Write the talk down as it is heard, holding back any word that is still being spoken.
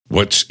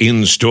What's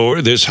in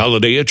store this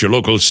holiday at your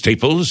local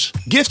Staples?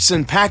 Gifts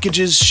and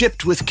packages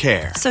shipped with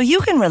care. So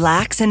you can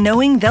relax in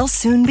knowing they'll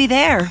soon be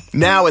there.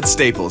 Now at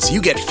Staples, you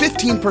get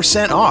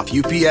 15% off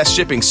UPS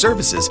shipping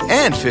services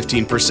and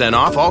 15%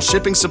 off all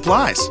shipping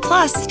supplies.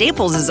 Plus,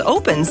 Staples is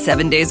open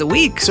 7 days a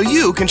week. So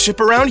you can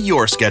ship around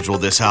your schedule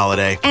this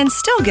holiday. And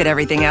still get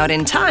everything out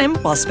in time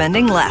while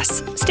spending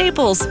less.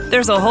 Staples,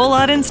 there's a whole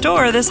lot in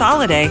store this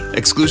holiday.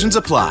 Exclusions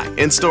apply.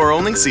 In-store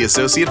only. See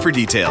associate for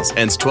details.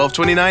 Ends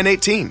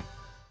 12/29/18.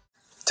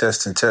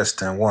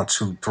 Testing, 1,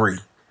 2, 3.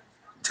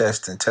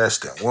 Testing,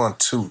 1,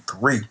 2,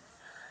 3.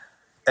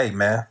 Hey,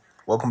 man.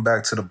 Welcome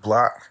back to the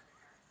block.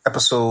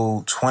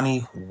 Episode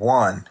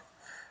 21.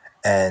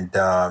 And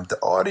the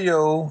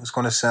audio is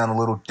going to sound a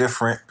little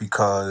different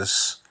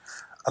because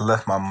I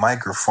left my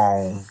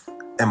microphone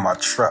in my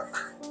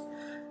truck.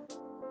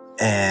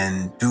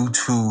 And due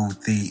to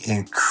the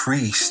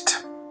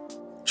increased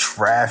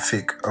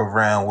traffic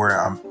around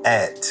where I'm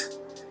at,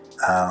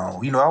 I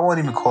won't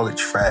even call it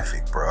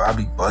traffic, bro. I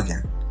be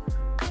bugging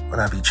when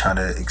I be trying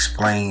to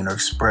explain or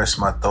express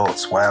my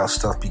thoughts. Wild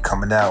stuff be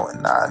coming out.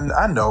 And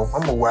I know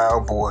I'm a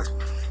wild boy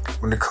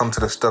when it comes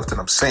to the stuff that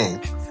I'm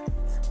saying.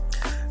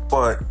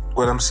 But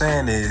what I'm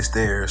saying is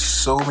there's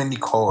so many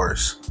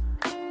cars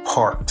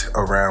parked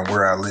around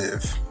where I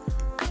live.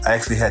 I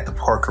actually had to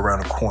park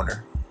around the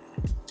corner.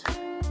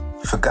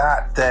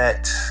 Forgot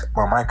that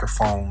my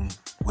microphone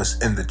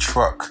was in the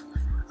truck.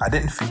 I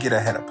didn't forget I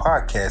had a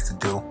podcast to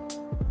do.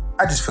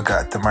 I just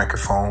forgot the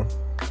microphone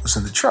was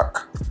in the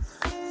truck.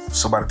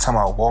 So by the time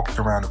I walked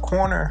around the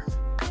corner,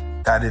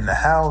 got in the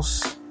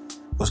house,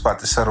 was about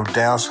to settle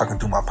down so I can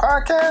do my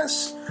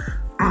podcast,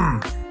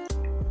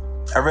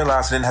 I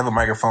realized I didn't have a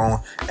microphone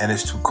and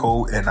it's too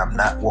cold and I'm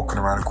not walking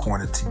around the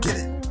corner to get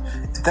it.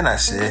 And then I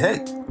said,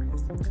 hey,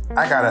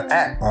 I got an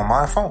app on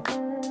my phone.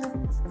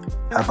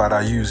 How about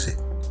I use it?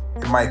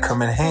 It might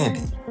come in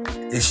handy.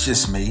 It's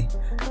just me.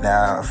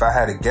 Now, if I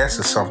had a guest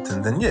or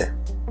something, then yeah,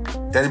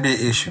 that'd be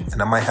an issue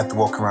and I might have to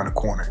walk around the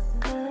corner.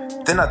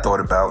 Then I thought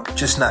about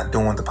just not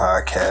doing the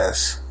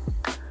podcast.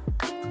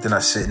 But then I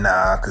said,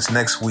 nah, because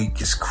next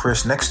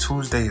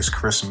Tuesday is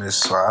Christmas,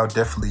 so I'll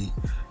definitely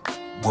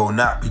will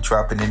not be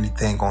dropping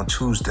anything on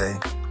Tuesday.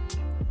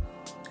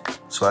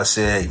 So I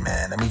said, hey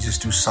man, let me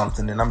just do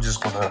something and I'm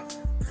just going to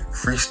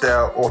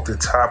freestyle off the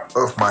top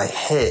of my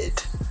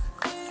head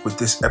with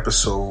this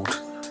episode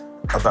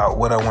about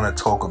what I want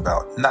to talk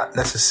about. Not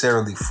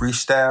necessarily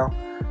freestyle.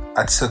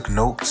 I took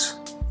notes,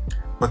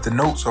 but the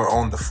notes are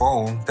on the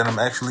phone that I'm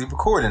actually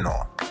recording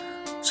on.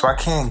 So I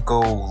can't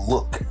go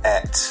look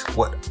at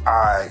what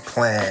I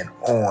plan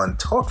on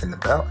talking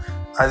about.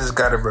 I just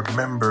got to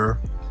remember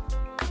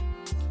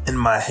in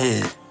my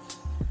head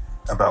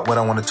about what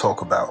I want to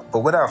talk about. But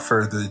without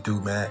further ado,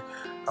 man,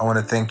 I want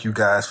to thank you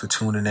guys for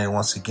tuning in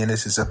once again.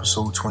 This is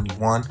episode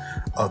 21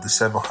 of the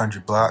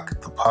 700 Block,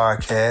 the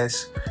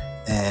podcast.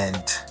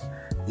 And,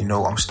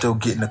 I'm still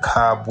getting the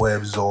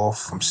cobwebs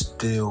off. I'm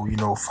still,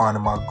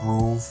 finding my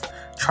groove,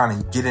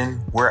 trying to get in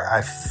where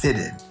I fit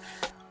in.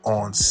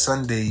 On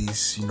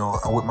Sundays,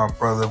 I'm with my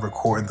brother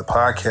recording the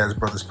Podcast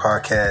Brothers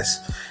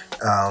podcast.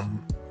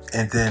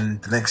 And then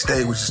the next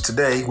day, which is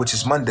today, which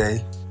is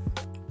Monday,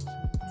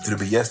 it'll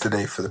be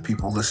yesterday for the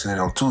people listening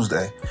on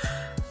Tuesday,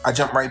 I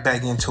jump right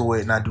back into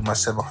it and I do my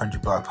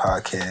 700 Block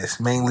podcast.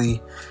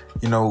 Mainly,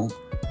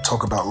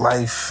 talk about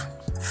life,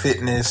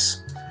 fitness,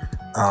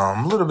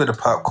 a little bit of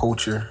pop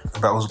culture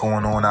about what's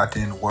going on out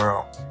there in the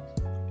world,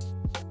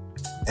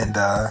 and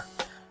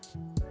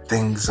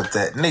things of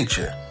that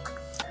nature.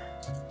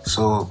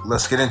 So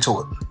let's get into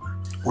it.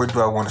 Where do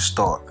I want to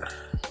start?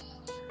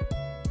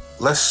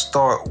 Let's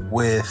start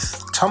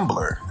with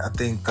Tumblr. I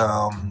think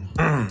the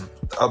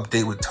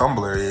update with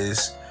Tumblr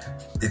is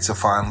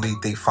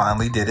they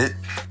finally did it.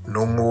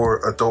 No more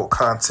adult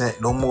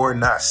content, no more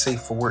not safe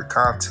for work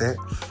content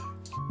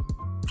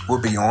will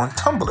be on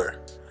Tumblr.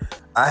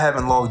 I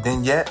haven't logged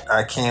in yet.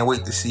 I can't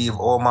wait to see if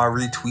all my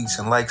retweets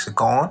and likes are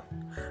gone.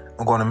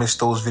 I'm going to miss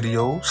those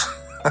videos.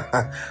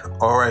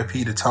 RIP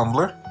to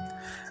Tumblr.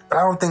 But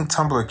I don't think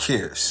Tumblr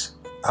cares.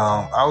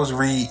 I was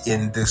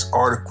reading this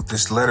article,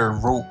 this letter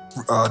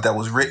that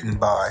was written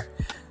by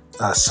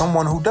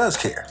someone who does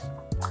care.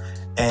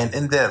 And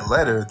in that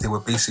letter, they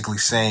were basically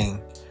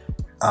saying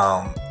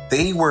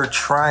they were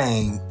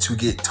trying to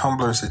get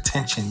Tumblr's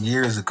attention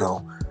years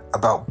ago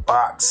about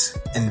bots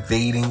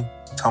invading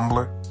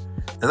Tumblr.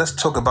 Now let's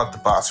talk about the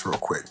bots real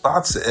quick.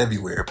 Bots are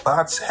everywhere.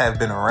 Bots have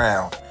been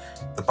around.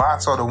 The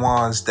bots are the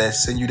ones that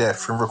send you that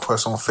friend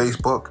request on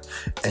Facebook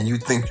and you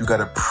think you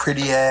got a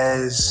pretty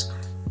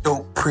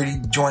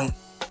joint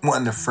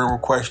wanting to friend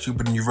request you,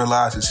 but then you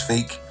realize it's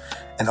fake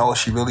and all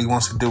she really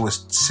wants to do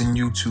is send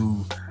you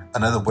to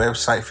another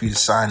website for you to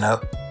sign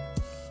up.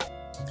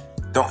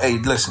 Hey,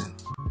 listen,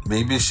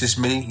 maybe it's just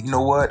me. You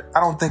know what? I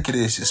don't think it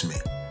is just me.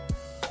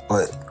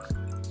 But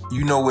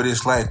you know what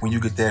it's like when you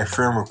get that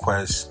friend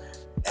request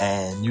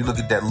and you look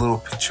at that little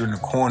picture in the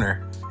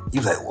corner,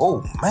 you're like,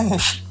 oh man,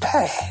 she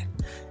bad.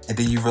 And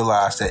then you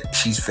realize that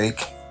she's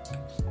fake.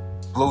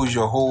 Blows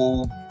your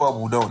whole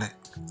bubble, don't it?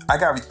 I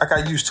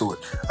got used to it.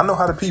 I know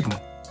how to peep them.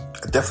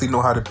 definitely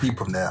know how to peep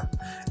them now.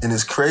 And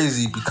it's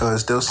crazy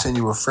because they'll send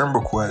you a friend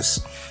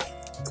request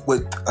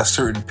with a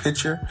certain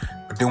picture,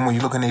 but then when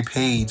you look on their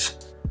page,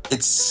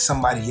 it's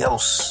somebody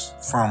else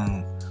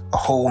from a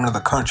whole nother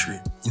country.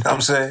 You know what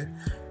I'm saying?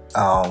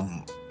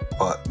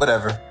 But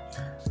whatever.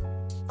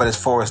 But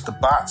as far as the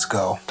bots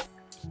go,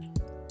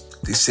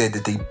 they said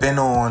that they've been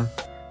on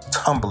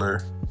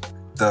Tumblr,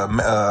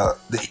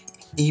 the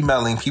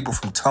emailing people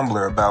from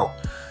Tumblr about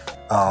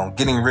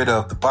getting rid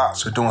of the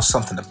bots or doing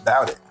something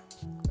about it.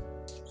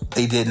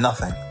 They did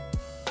nothing.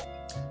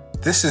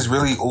 This is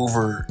really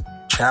over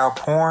child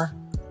porn,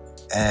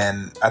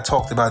 and I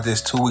talked about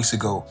this 2 weeks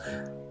ago.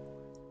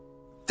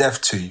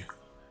 Deaf to you.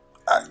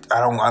 I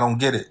don't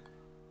get it.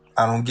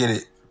 I don't get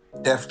it.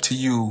 Deaf to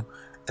you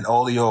and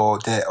all of y'all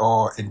that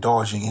are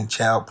indulging in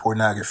child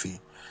pornography.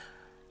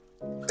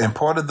 And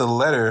part of the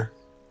letter,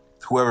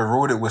 whoever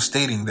wrote it was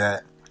stating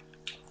that,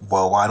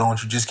 well, why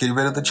don't you just get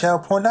rid of the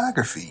child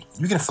pornography?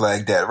 You can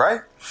flag that,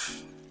 right?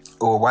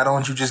 Or why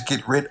don't you just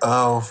get rid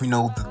of,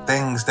 the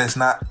things that's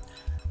not,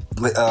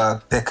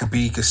 that could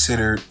be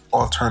considered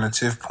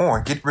alternative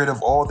porn. Get rid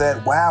of all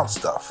that wild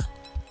stuff,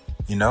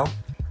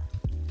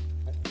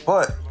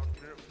 But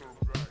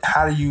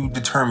how do you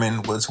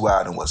determine what's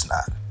wild and what's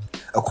not?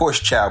 Of course,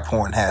 child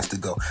porn has to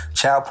go.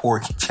 Child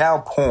porn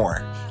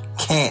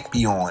can't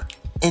be on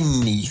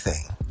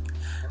anything.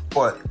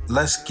 But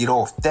let's get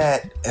off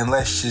that and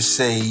let's just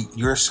say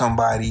you're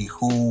somebody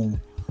who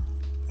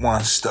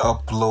wants to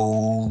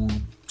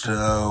upload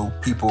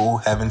people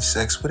having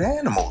sex with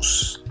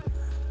animals.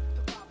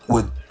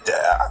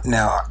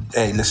 Now,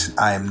 hey, listen,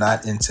 I am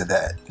not into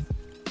that.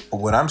 But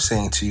what I'm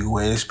saying to you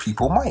is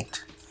people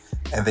might.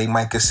 And they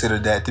might consider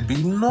that to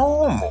be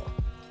normal.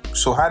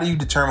 So how do you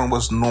determine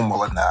what's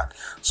normal or not?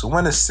 So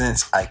in a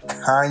sense, I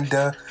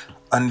kinda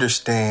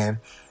understand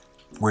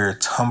where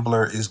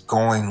Tumblr is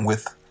going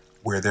with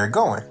where they're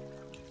going.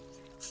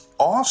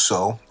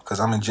 Also, because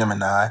I'm a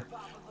Gemini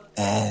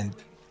and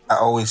I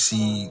always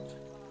see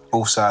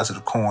both sides of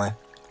the coin,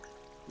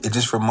 it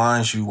just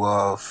reminds you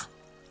of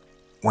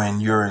when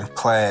you're in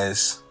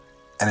class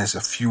and there's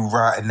a few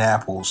rotten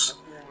apples,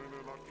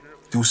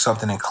 do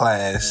something in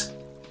class,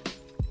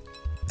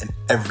 and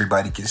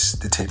everybody gets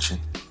detention.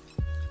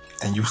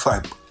 And you're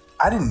like,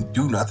 I didn't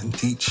do nothing,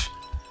 teach.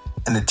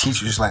 And the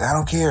teacher's like, I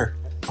don't care.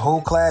 The whole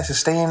class is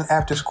staying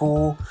after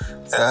school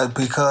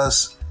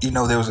because,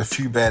 there was a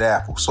few bad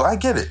apples. So I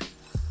get it.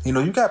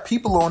 You got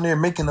people on there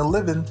making a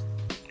living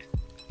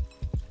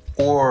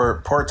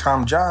or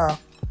part-time job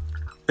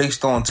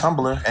based on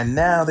Tumblr, and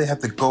now they have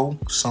to go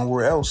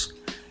somewhere else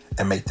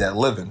and make that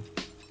living,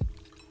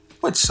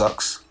 which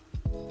sucks.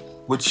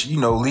 Which,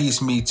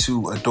 leads me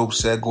to a dope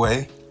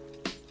segue.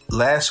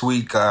 Last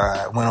week,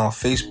 I went on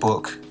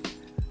Facebook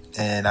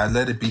and I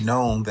let it be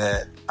known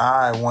that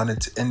I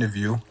wanted to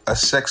interview a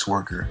sex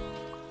worker.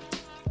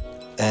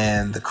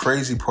 And the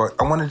crazy part,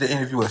 I wanted to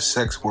interview a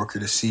sex worker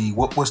to see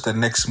what was the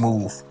next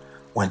move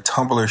when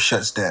Tumblr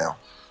shuts down.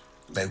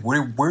 Like,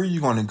 where are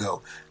you going to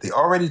go? They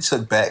already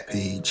took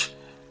Backpage.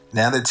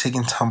 Now they're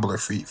taking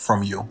Tumblr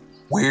from you.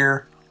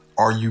 Where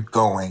are you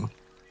going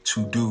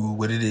to do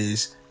what it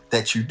is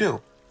that you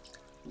do?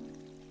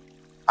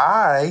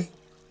 I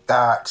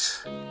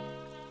got...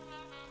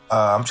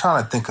 I'm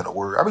trying to think of the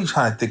word. I be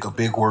trying to think of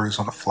big words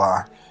on the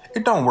fly.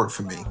 It don't work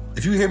for me.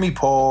 If you hear me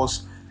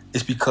pause,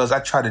 it's because I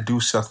try to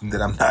do something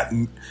that I'm not,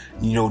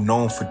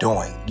 known for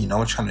doing.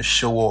 I'm trying to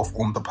show off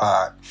on the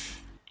pod.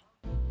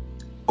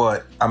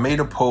 But I made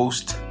a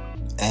post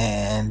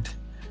and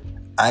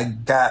I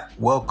got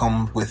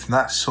welcomed with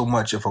not so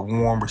much of a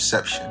warm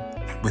reception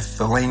with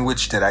the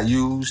language that I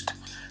used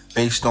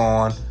based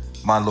on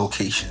my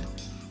location.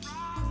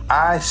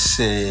 I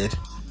said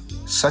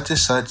such and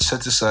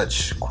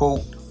such,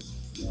 quote,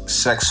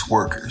 sex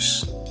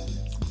workers,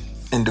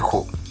 end of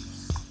quote.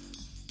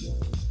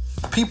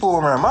 People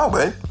around my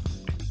way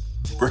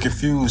were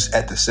confused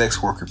at the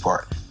sex worker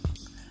part.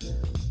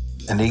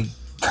 And they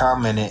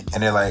commented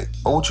and they're like,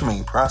 oh, what you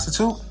mean,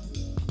 prostitute?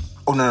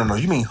 Oh, no,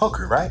 you mean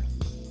hooker, right?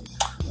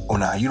 Oh,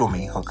 nah, you don't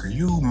mean hooker,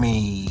 you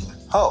mean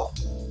hoe.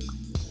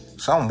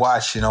 So I'm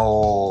watching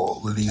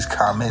all of these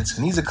comments,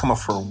 and these are coming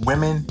from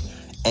women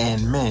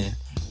and men.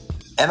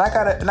 And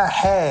I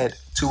had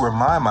to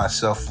remind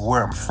myself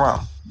where I'm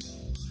from.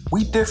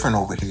 We different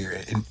over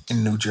here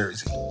in New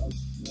Jersey.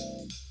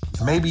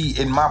 Maybe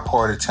in my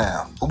part of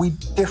town, but we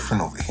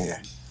different over here.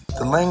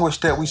 The language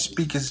that we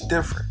speak is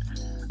different.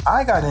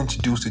 I got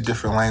introduced to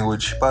different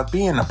language by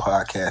being a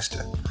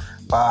podcaster,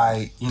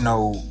 by,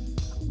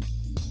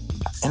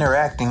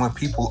 interacting with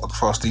people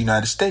across the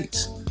United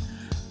States.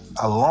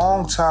 A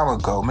long time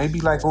ago, maybe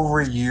like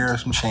over a year or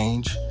some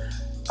change,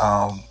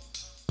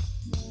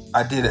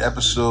 I did an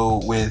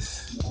episode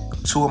with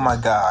two of my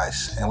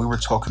guys, and we were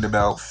talking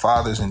about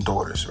fathers and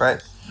daughters,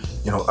 right?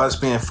 Us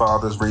being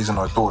fathers raising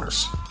our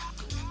daughters.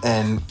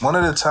 And one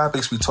of the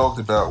topics we talked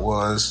about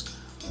was,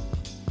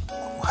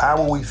 how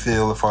would we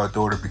feel if our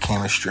daughter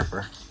became a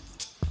stripper?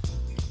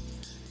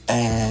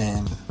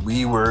 And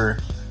we were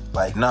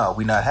like, no,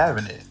 we're not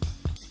having it.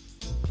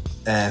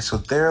 And so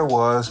there it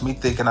was, me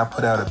thinking I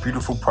put out a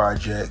beautiful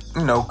project,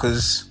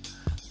 because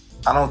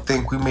I don't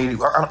think we made it.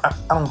 I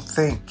don't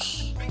think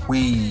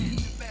we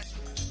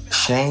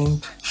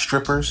shamed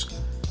strippers.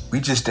 We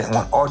just didn't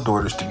want our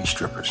daughters to be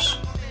strippers.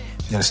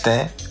 You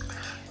understand?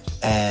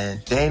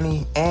 And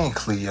Danny and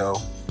Cleo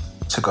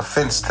took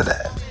offense to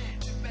that.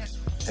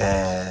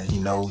 And,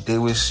 they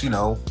was,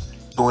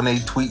 doing a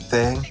tweet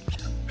thing.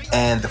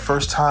 And the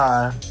first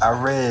time I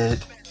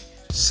read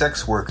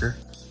sex worker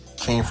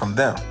came from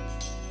them.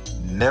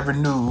 Never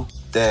knew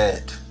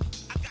that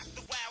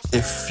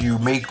if you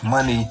make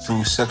money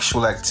through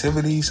sexual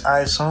activities,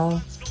 I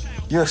assume,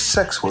 you're a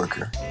sex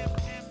worker.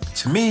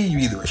 To me,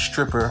 you're either a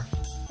stripper,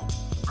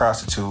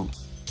 prostitute,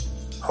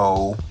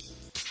 hoe,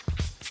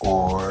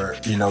 or,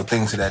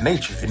 things of that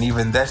nature. And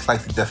even that's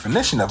like the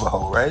definition of a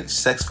hoe, right?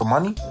 Sex for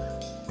money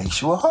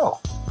makes you a hoe.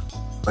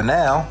 But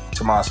now,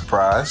 to my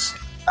surprise,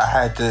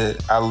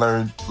 I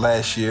learned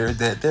last year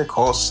that they're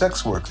called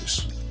sex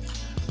workers.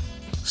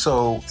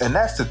 So, and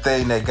that's the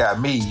thing that got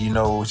me,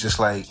 it's just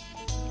like,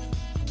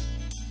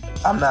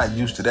 I'm not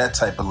used to that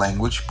type of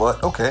language,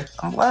 but okay,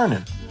 I'm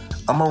learning.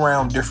 I'm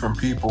around different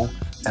people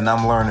and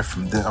I'm learning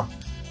from them.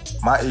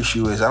 My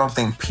issue is I don't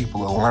think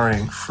people are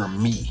learning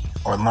from me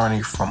or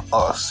learning from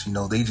us.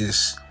 They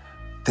just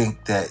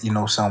think that,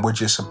 we're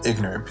just some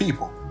ignorant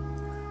people.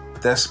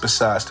 But that's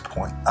besides the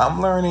point.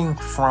 I'm learning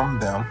from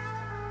them.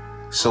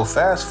 So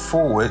fast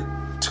forward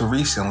to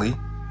recently,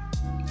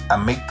 I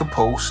make the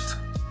post.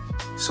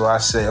 So I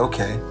say,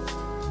 okay,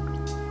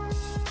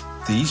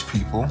 these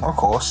people are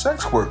called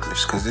sex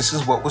workers because this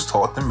is what was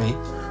taught to me.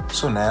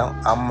 So now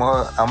I'm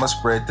gonna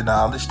spread the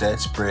knowledge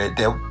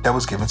that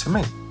was given to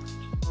me.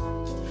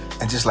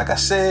 And just like I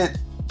said,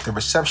 the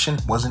reception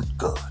wasn't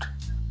good.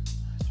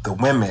 The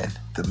women,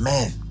 the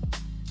men,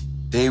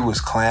 they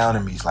was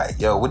clowning me like,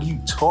 yo, what are you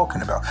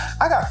talking about?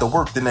 I got to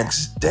work the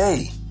next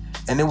day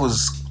and it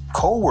was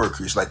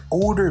co-workers, like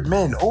older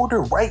men,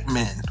 older white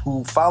men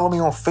who follow me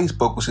on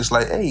Facebook was just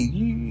like, hey,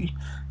 you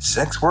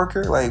sex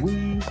worker? Like,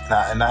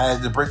 and I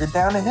had to break it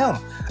down to him.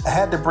 I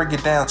had to break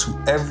it down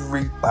to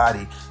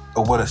everybody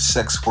of what a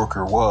sex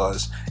worker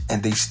was,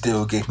 and they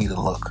still gave me the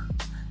look.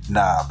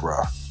 Nah,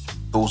 bruh.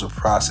 Those are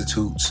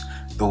prostitutes.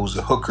 Those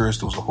are hookers.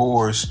 Those are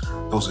whores.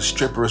 Those are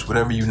strippers,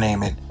 whatever you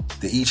name it.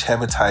 They each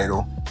have a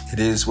title. It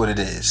is what it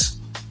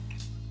is.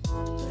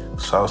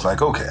 So I was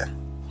like, okay.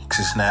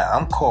 Because now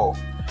I'm called.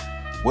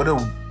 What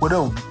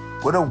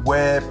a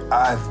web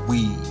I've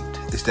weaved.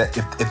 Is that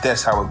if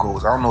that's how it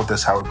goes? I don't know if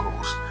that's how it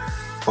goes.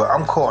 But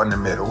I'm caught in the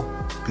middle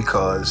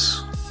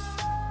because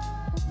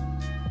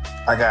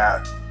I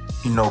got,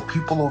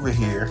 people over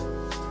here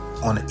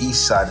on the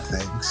east side of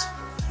things.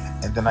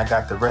 And then I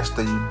got the rest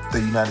of the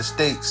United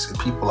States, and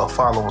people are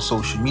following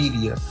social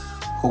media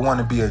who want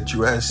to be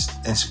addressed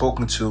and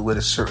spoken to with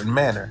a certain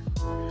manner.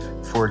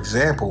 For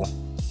example,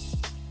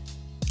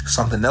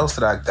 something else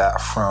that I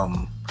got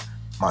from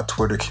my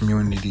Twitter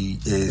community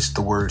is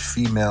the word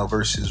female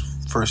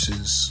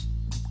versus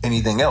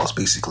anything else,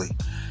 basically.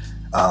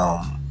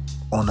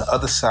 On the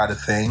other side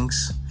of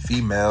things,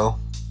 female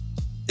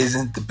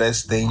isn't the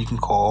best thing you can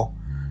call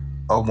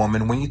a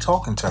woman when you're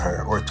talking to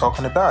her or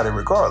talking about it,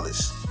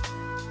 regardless.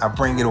 I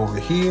bring it over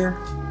here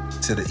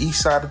to the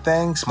east side of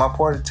things, my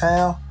part of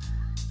town,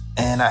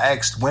 and I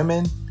asked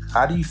women,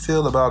 how do you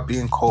feel about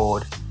being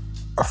called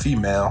a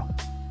female?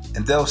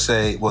 And they'll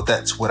say, well,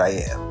 that's what I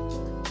am.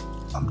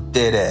 I'm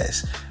dead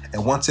ass.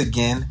 And once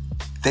again,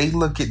 they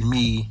look at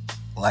me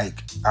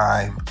like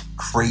I'm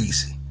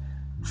crazy.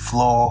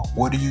 Flaw,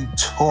 what are you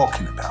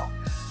talking about?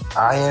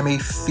 I am a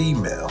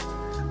female.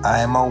 I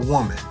am a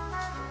woman.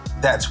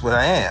 That's what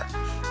I am.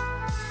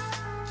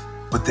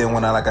 But then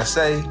when I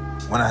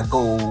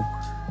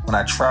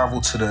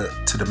travel to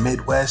the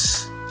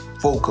Midwest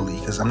vocally,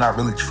 because I'm not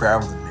really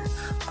traveling there.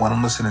 When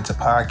I'm listening to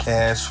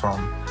podcasts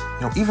from,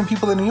 even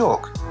people in New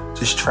York,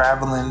 just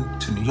traveling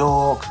to New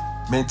York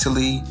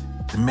mentally,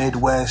 the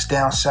Midwest,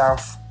 down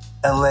south,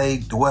 LA,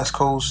 the West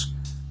Coast,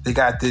 they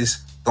got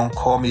this "don't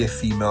call me a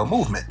female"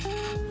 movement.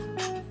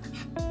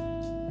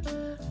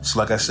 So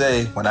like I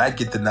say, when I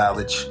get the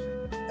knowledge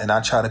and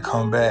I try to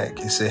come back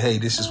and say, hey,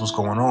 this is what's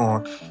going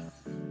on,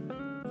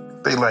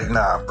 they like,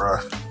 nah, bro,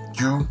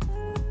 you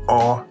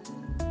are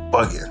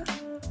bugging.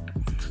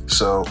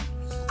 So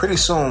pretty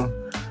soon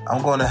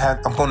I'm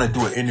gonna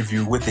do an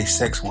interview with a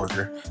sex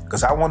worker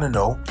because I want to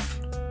know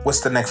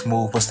what's the next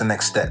move, what's the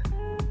next step.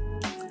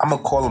 I'm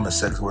gonna call them a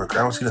sex worker.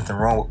 I don't see nothing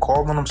wrong with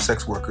calling them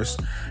sex workers.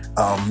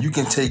 You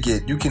can take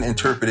it, you can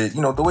interpret it,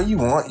 the way you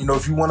want.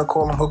 If you want to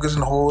call them hookers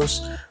and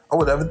whores or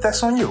whatever,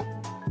 that's on you.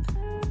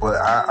 But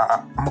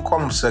I'm gonna call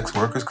them sex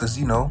workers because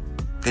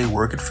they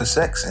work it for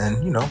sex,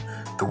 and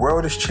the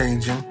world is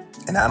changing,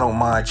 and I don't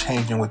mind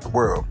changing with the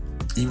world,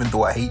 even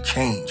though I hate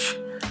change.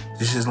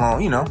 Just as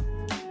long,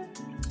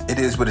 it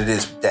is what it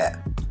is with that.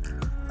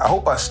 I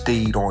hope I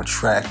stayed on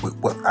track with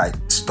what I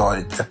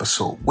started the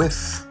episode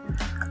with.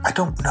 I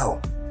don't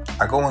know.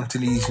 I go into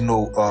these,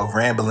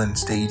 rambling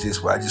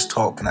stages where I just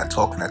talk and I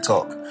talk and I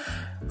talk.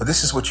 But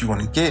this is what you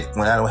want to get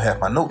when I don't have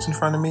my notes in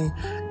front of me.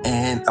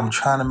 And I'm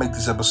trying to make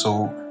this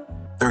episode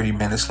 30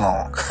 minutes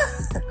long.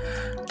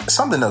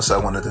 Something else I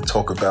wanted to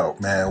talk about,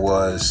 man,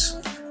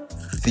 was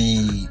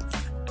the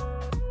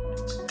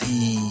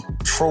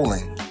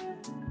trolling.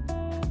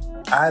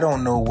 I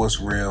don't know what's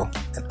real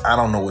and I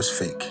don't know what's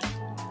fake.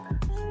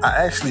 I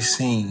actually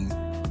seen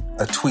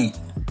a tweet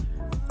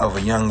of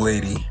a young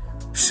lady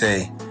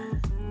say,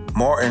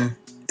 Martin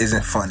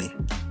isn't funny.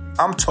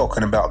 I'm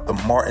talking about the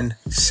Martin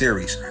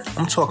series.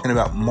 I'm talking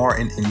about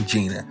Martin and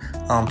Gina.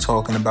 I'm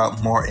talking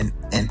about Martin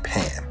and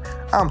Pam.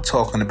 I'm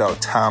talking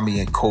about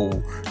Tommy and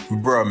Cole.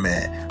 Bruh,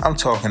 man. I'm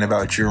talking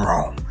about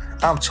Jerome.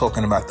 I'm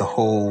talking about the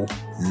whole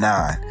 9.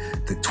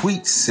 The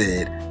tweet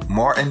said,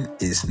 Martin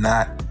is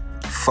not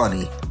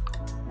funny.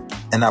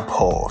 And I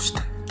paused.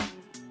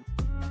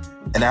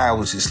 And I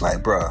was just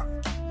like, bruh,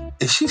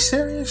 is she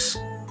serious?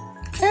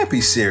 Can't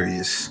be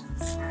serious.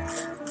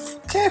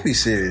 Can't be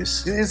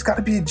serious. It's got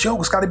to be a joke.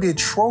 It's got to be a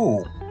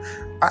troll.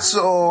 I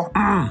saw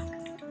a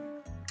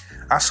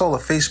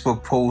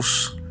Facebook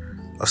post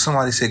of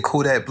somebody said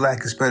Kodak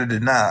Black is better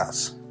than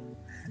Nas.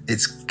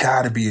 It's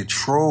got to be a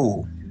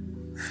troll.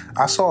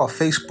 I saw a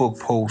Facebook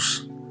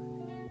post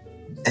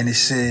and it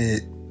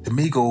said the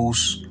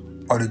Migos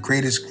are the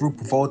greatest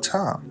group of all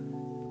time.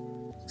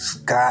 It's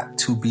got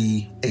to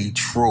be a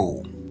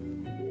troll.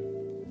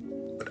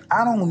 But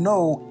I don't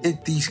know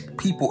if these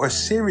people are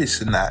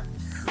serious or not.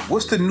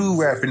 What's the new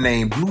rapper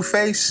name?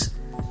 Blueface?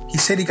 He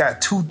said he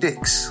got 2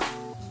 dicks.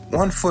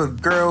 One for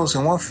girls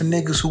and one for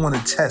niggas who want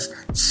to test.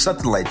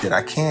 Something like that.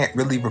 I can't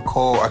really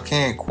recall. I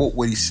can't quote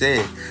what he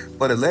said.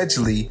 But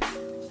allegedly,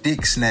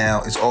 dicks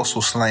now is also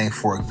slang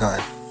for a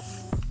gun.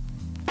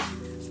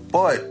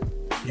 But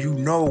you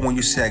know when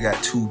you say I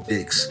got 2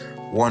 dicks,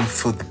 one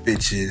for the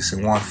bitches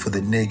and one for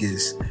the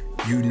niggas,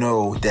 you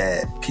know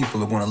that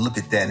people are going to look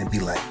at that and be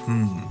like,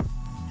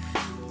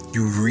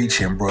 you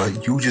reaching, bro.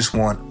 You just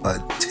want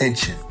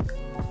attention.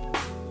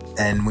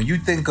 And when you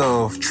think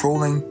of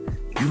trolling,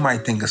 you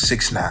might think of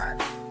 6ix9ine,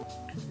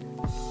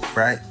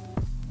 right?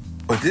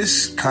 But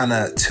this kind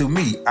of, to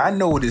me, I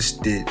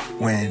noticed it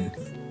when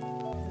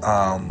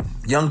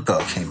Young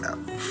Thug came out.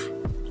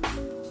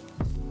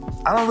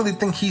 I don't really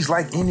think he's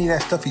like any of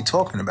that stuff he's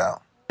talking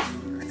about.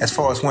 As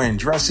far as wearing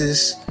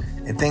dresses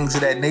and things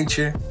of that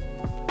nature,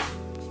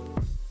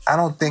 I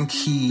don't think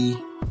he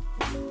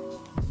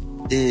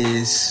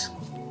is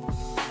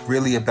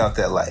really about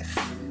that life.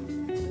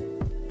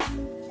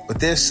 But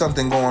there's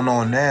something going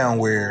on now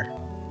where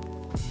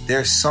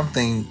there's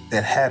something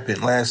that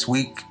happened last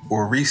week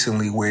or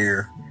recently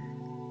where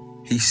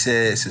he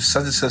says, if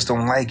such and such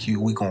don't like you,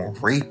 we gonna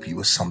rape you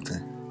or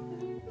something.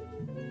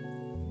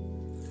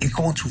 He's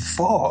going too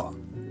far.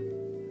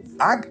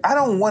 I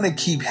don't want to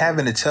keep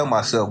having to tell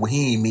myself, well,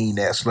 he ain't mean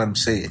that, so let him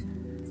say it.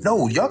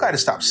 No, y'all got to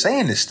stop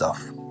saying this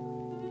stuff.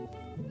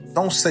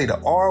 Don't say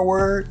the R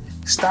word.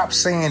 Stop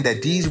saying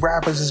that these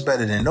rappers is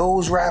better than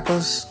those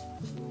rappers.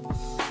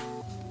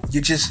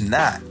 You're just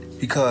not,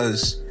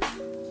 because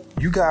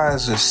you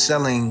guys are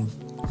selling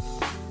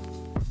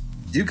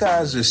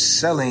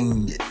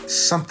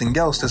something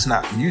else that's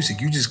not music.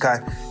 You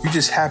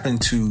just happen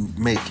to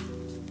make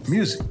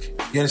music.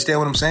 You understand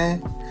what I'm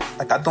saying?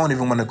 Like, I don't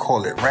even want to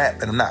call it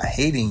rap, and I'm not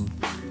hating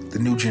the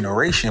new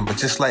generation, but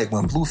just like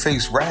when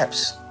Blueface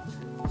raps,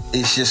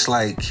 it's just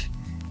like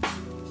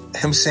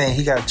him saying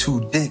he got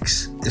 2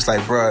 dicks. It's like,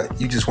 bruh,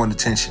 you just want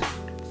attention.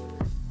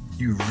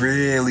 You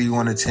really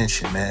want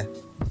attention, man.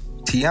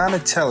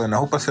 Tiana Teller, and I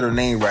hope I said her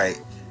name right,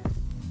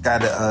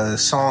 got a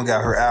song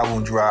out, her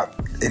album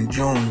dropped in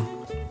June,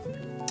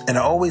 and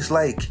I always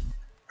like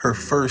the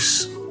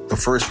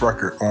first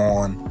record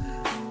on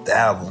the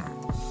album.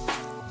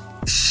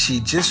 She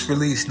just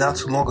released not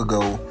too long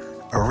ago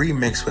a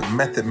remix with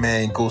Method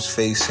Man,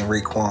 Ghostface, and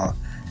Raekwon,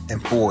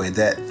 and boy,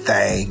 that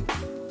thing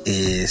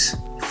is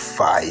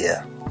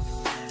fire.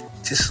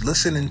 Just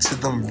listening to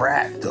them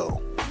rap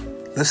though,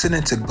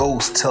 listening to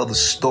Ghost tell the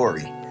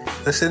story,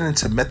 listening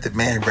to Method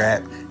Man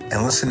rap,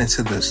 and listening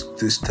to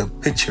the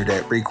picture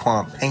that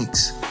Raekwon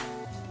paints,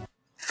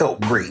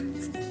 felt great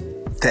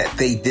that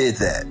they did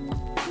that.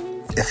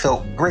 It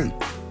felt great.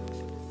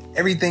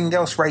 Everything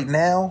else right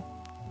now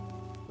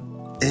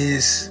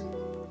is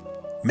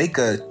make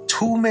a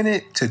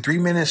 2-minute to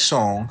 3-minute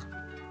song,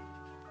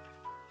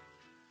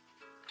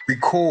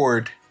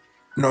 put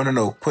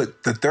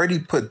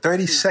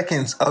 30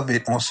 seconds of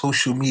it on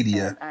social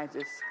media. I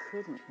just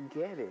couldn't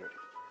get it.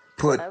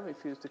 Put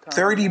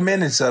 30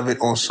 minutes of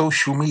it on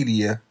social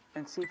media.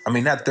 I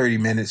mean, not 30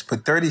 minutes,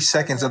 put 30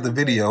 seconds of the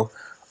video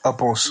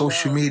up on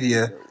social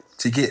media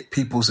to get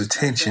people's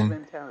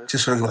attention.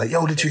 Just sort of like,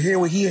 yo, did you hear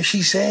what he or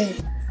she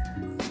said?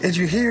 Did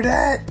you hear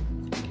that?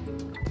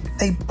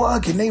 They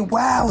bugging, they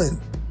wilding.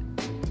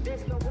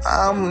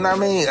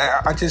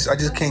 I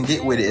just can't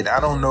get with it.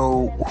 I don't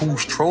know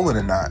who's trolling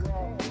or not.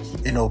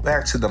 You know,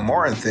 back to the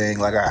Martin thing,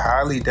 like, I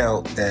highly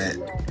doubt that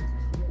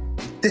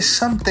there's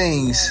some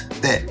things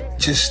that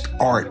just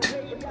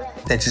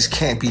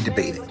can't be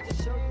debated.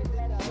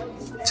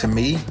 To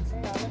me,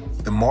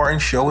 the Martin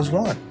show is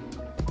one.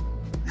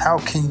 How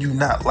can you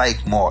not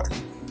like Martin?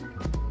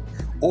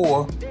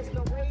 Or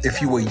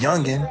if you were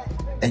youngin'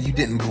 and you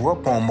didn't grow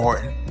up on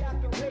Martin,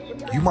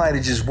 You might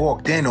have just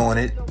walked in on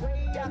it,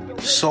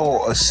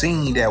 saw a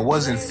scene that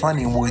wasn't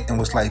funny and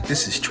was like,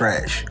 this is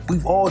trash.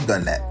 We've all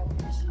done that.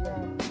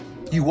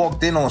 You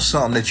walked in on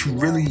something that you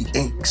really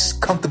ain't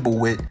comfortable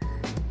with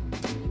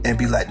and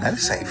be like, nah,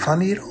 this ain't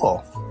funny at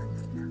all.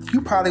 You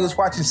probably was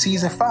watching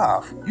season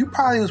 5. You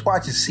probably was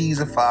watching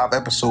season 5,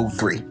 episode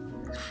 3.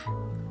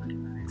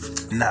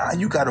 Nah,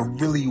 you gotta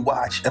really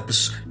watch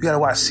you gotta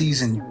watch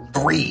season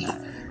 3. You know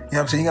what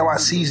I'm saying? You gotta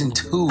watch season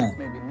 2. You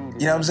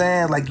know what I'm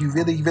saying? Like, you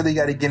really, really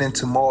gotta get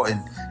into more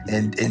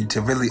and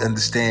to really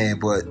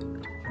understand. But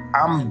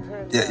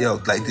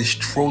like, this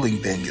trolling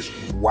thing is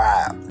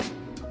wild.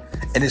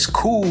 And it's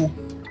cool.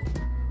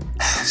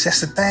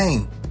 That's the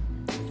thing.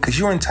 Because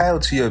you're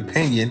entitled to your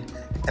opinion.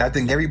 And I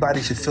think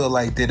everybody should feel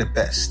like they're the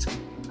best.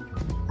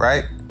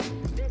 Right?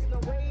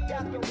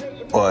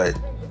 But,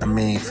 I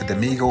mean, for the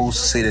Migos to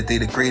say that they're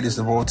the greatest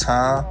of all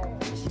time,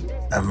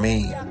 I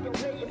mean,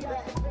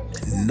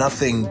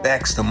 nothing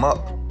backs them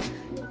up.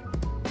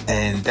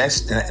 And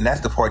that's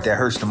the part that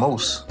hurts the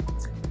most.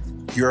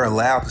 You're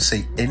allowed to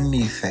say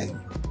anything.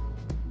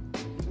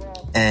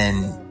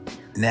 And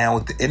now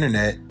with the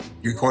internet,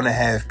 you're going to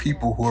have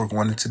people who are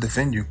going to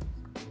defend you.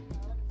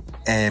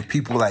 And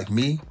people like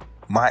me,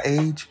 my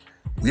age,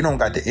 we don't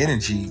got the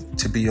energy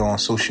to be on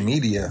social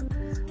media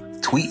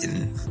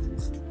tweeting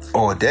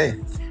all day,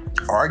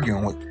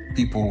 arguing with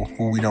people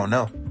who we don't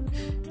know.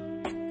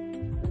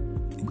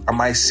 I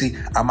might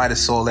have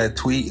saw that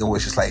tweet and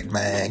was just like,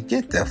 man,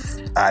 get the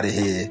out of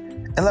here,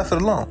 and left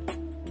it alone.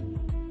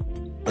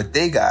 But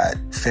they got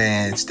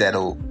fans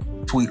that'll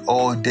tweet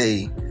all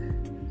day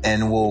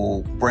and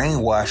will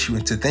brainwash you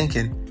into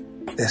thinking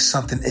that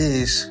something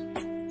is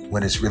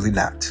when it's really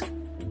not.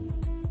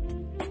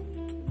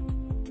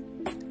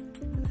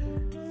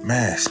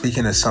 Man,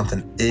 speaking of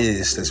something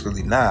is that's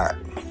really not,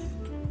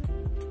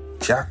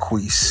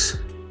 Jacquees.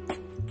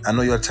 I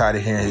know you're tired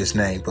of hearing his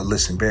name, but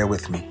listen, bear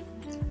with me.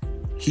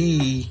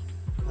 He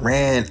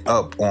ran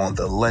up on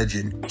the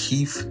legend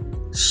Keith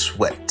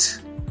Sweat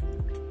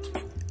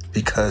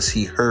because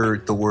he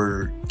heard the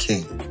word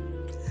king.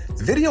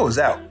 The video is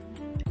out.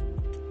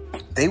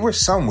 They were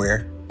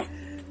somewhere.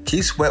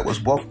 Keith Sweat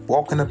was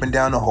walking up and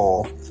down the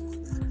hall.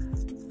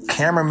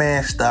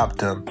 Cameraman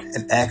stopped him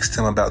and asked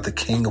him about the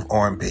king of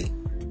R&B.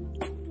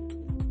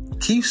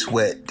 Keith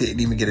Sweat didn't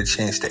even get a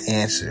chance to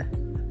answer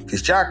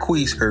because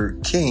Jacquees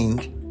heard king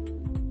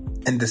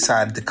and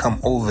decided to come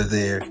over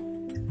there,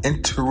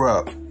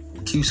 interrupt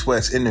Keith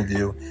Sweat's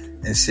interview,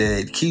 and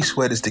said, Keith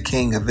Sweat is the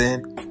king of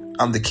then,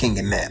 I'm the king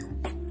of now.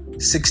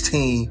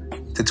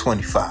 16 to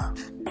 25.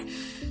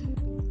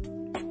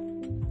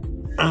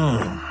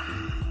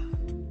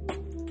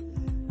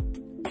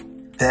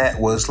 That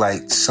was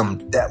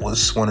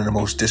one of the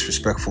most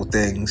disrespectful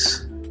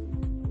things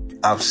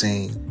I've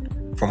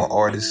seen from an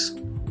artist.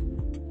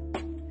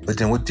 But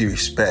then with due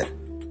respect,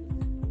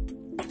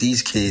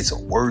 these kids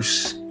are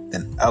worse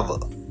than ever.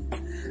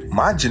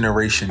 My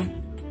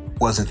generation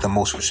wasn't the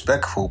most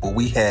respectful, but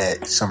we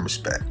had some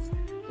respect.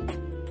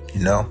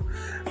 You know,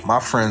 my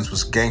friends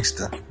was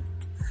gangster,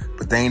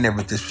 but they ain't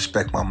never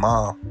disrespect my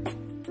mom.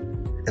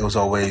 It was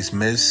always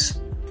miss,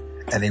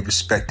 and they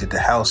respected the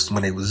house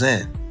when they was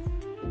in.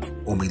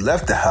 When we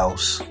left the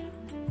house,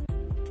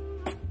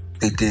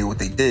 they did what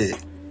they did.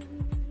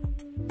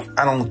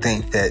 I don't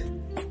think that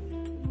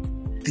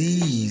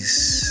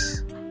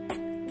these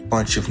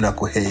bunch of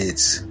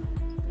knuckleheads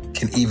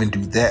can even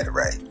do that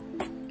right.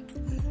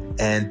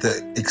 And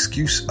the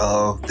excuse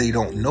of they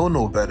don't know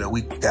no better,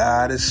 we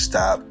gotta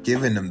stop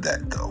giving them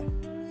that though.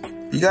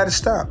 You gotta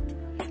stop.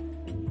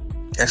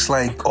 That's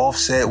like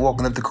Offset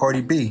walking up to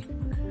Cardi B.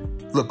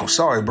 Look, I'm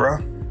sorry, bro.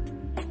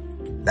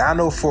 Now I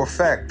know for a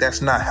fact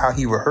that's not how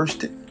he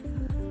rehearsed it,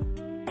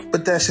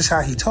 but that's just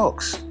how he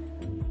talks.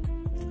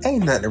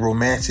 Ain't nothing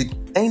romantic.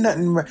 Ain't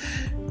nothing.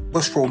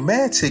 What's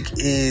romantic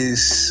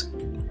is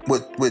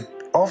what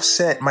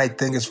Offset might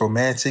think is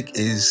romantic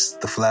is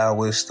the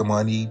flowers, the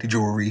money, the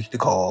jewelry, the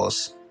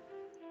cars.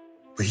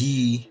 But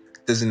he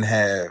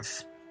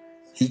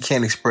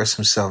can't express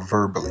himself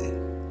verbally.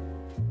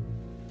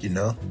 You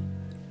know?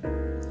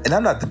 And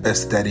I'm not the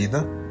best at that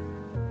either.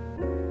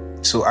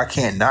 So I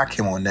can't knock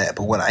him on that.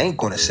 But what I ain't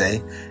going to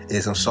say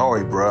is, I'm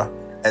sorry, bruh.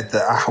 At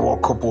the I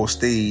Walk Up on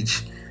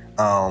stage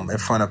in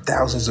front of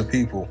thousands of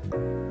people,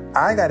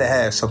 I got to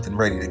have something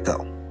ready to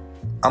go.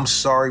 I'm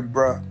sorry,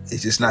 bruh.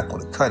 It's just not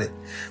going to cut it.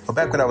 But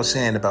back what I was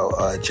saying about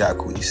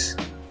Jacquees.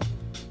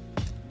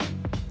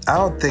 I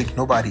don't think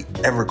nobody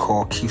ever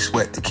called Keith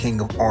Sweat the king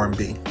of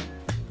R&B.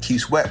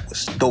 Keith Sweat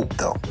was dope,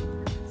 though.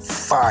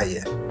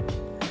 Fire.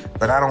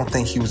 But I don't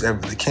think he was ever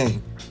the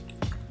king.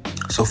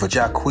 So for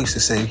Jacquees to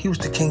say he was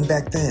the king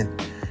back then,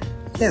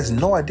 he has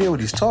no idea what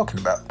he's talking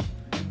about.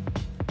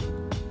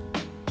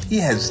 He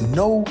has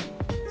no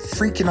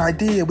freaking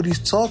idea what he's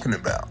talking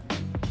about.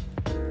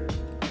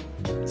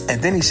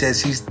 And then he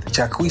says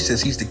Jacquees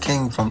says he's the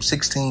king from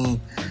 16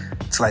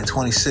 to like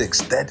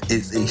 26. That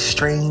is a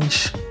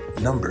strange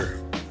number.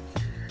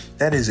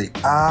 That is an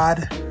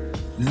odd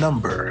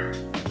number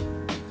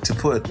to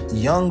put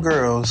young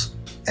girls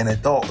and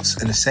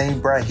adults in the same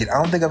bracket. I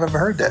don't think I've ever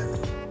heard that.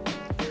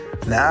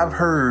 Now I've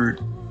heard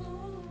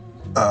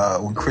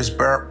when Chris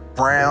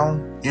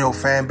Brown,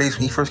 fan base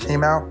when he first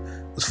came out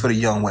was for the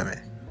young women,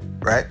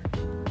 right?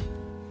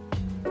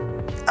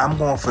 I'm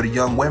going for the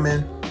young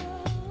women,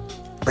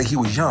 but he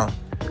was young.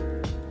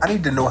 I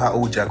need to know how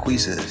old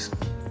Jacquees is.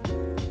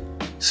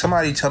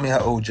 Somebody tell me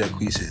how old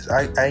Jacquees is.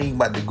 I ain't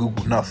about to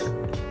Google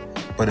nothing.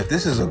 But if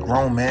this is a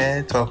grown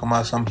man talking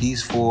about something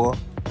he's for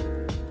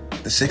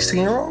the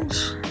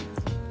 16-year-olds,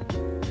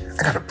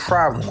 I got a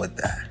problem with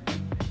that.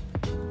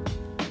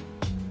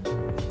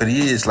 But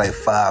he is like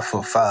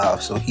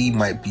 5'5", so he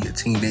might be a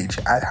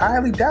teenager. I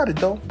highly doubt it,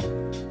 though.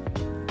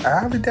 I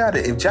highly doubt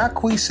it. If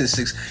Jacquees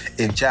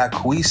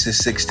is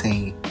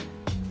 16,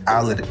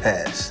 I'll let it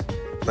pass.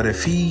 But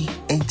if he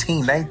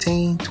 18,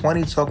 19,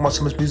 20, talking about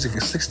some of his music for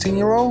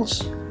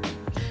 16-year-olds,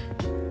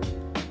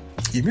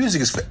 your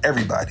music is for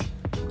everybody.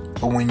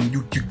 But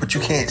but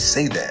you can't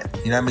say that.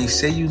 You know what I mean?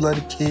 Say you love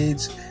the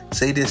kids,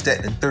 say this,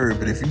 that, and the third.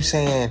 But if you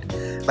saying,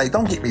 like,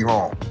 don't get me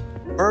wrong,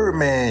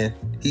 Birdman,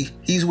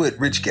 he's with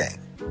Rich Gang.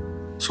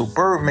 So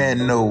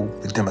Birdman know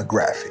the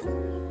demographic.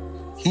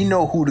 He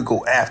know who to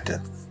go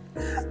after.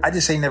 I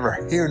just ain't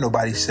never hear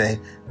nobody say,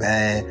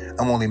 man,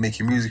 I'm only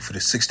making music for the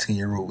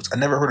 16-year-olds. I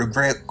never heard a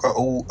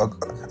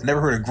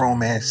grown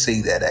man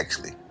say that,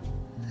 actually.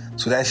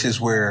 So that's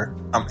just where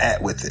I'm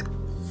at with it.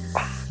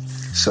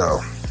 So,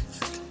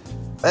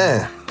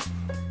 man.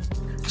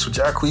 So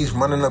Jacquees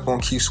running up on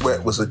Keith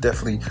Sweat was a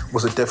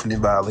definite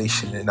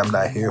violation, and I'm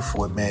not here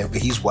for it, man.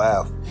 But he's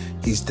wild.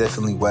 He's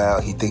definitely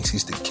wild. He thinks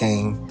he's the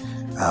king.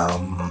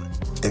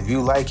 If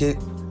you like it,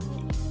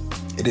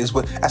 it is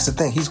what. That's the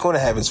thing. He's going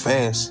to have his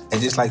fans,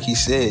 and just like he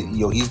said,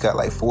 he's got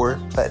like 4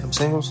 platinum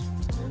singles.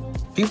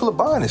 People are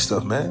buying this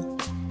stuff, man.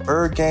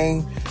 Rich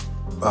Gang,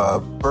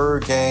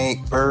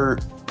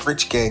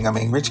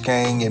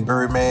 and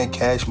Birdman,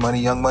 Cash Money,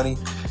 Young Money.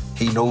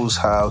 He knows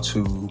how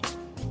to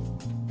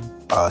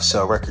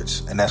sell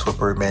records, and that's what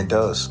Birdman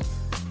does.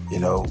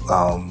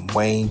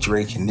 Wayne,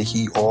 Drake, and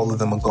Nicki, all of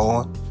them are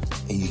gone.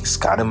 He's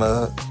got him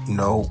a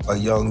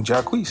young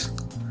Jacquees.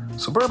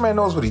 So Birdman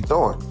knows what he's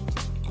doing.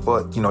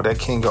 But, that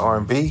king of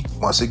R&B,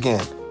 once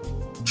again,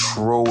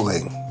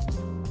 trolling.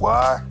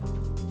 Why?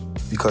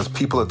 Because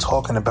people are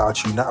talking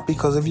about you, not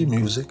because of your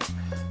music,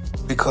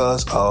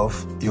 because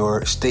of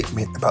your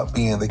statement about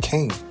being the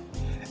king.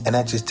 And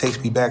that just takes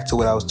me back to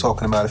what I was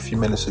talking about a few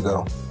minutes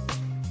ago.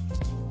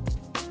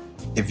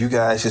 If you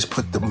guys just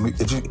put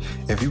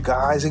if you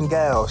guys and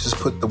gals just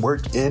put the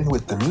work in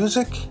with the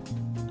music,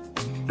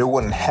 there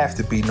wouldn't have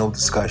to be no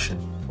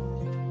discussion.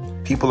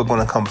 People are going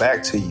to come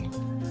back to you.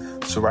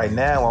 So right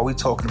now, while we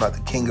talking about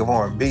the king of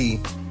R&B,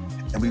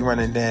 and we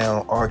running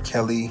down R.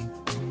 Kelly,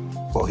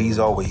 well, he's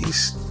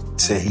always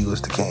said he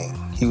was the king.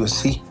 He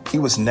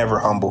was never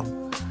humble.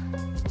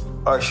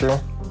 Usher,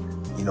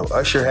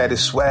 Usher had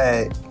his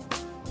swag,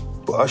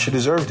 but Usher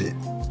deserved it.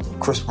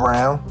 Chris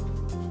Brown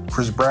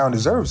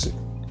deserves it.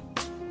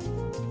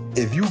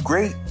 If you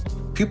great,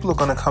 people are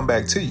going to come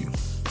back to you.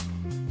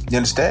 You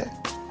understand?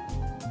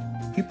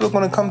 People are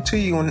going to come to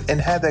you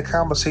and have that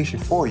conversation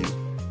for you.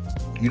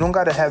 You don't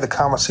got to have the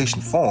conversation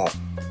for them.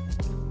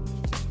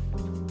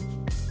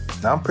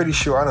 Now, I'm pretty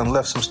sure I done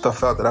left some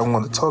stuff out that I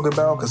wanted to talk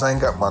about because I ain't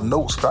got my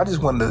notes. But I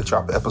just wanted to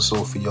drop an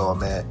episode for y'all,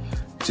 man.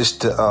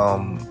 Just to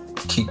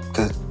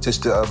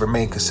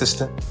remain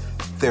consistent.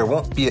 There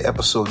won't be an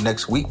episode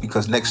next week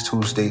because next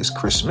Tuesday is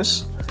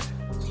Christmas.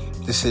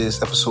 This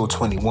is episode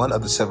 21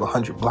 of the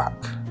 700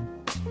 Block.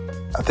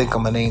 I think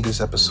I'm going to name this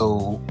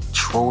episode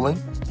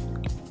Trolling.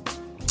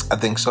 I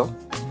think so.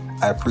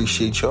 I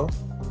appreciate y'all.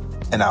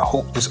 And I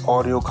hope this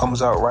audio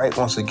comes out right.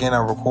 Once again,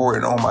 I'm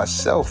recording on my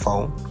cell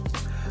phone,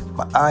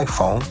 my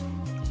iPhone.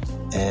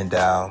 And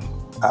I'll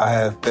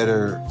have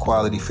better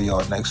quality for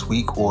y'all next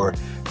week or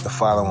the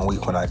following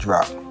week when I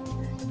drop.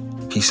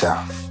 Peace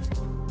out.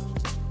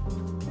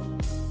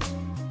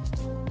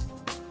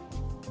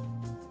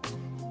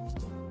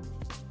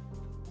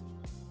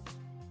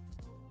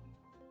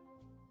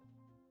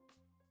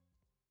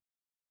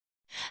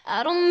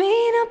 I don't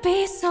mean to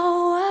be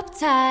so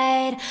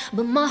uptight,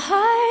 but my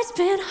heart's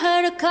been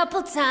hurt a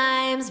couple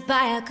times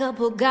by a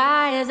couple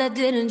guys that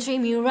didn't treat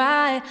me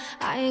right.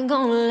 I ain't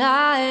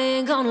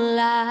gonna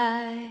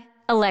lie.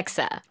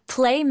 Alexa,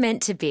 play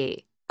Meant to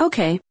Be.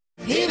 Okay.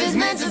 If it's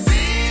meant to be,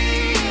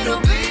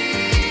 it'll be,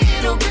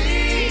 it'll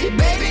be.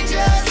 Baby,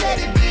 just let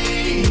it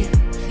be.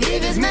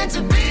 If it's meant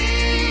to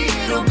be,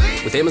 it'll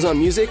be. With Amazon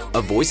Music,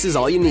 a voice is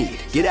all you need.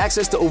 Get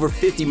access to over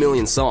 50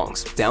 million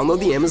songs. Download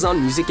the Amazon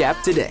Music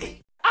app today.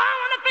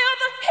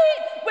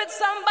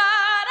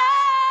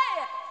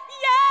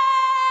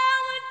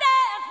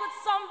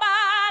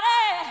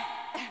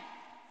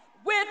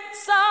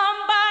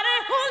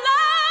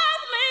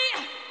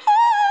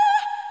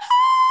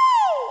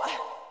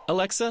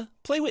 Alexa,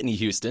 play Whitney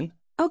Houston.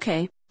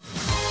 Okay.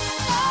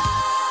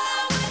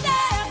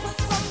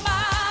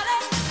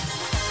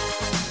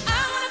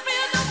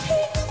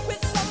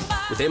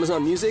 With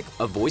Amazon Music,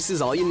 a voice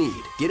is all you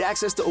need. Get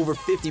access to over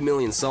 50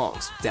 million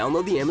songs.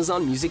 Download the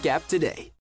Amazon Music app today.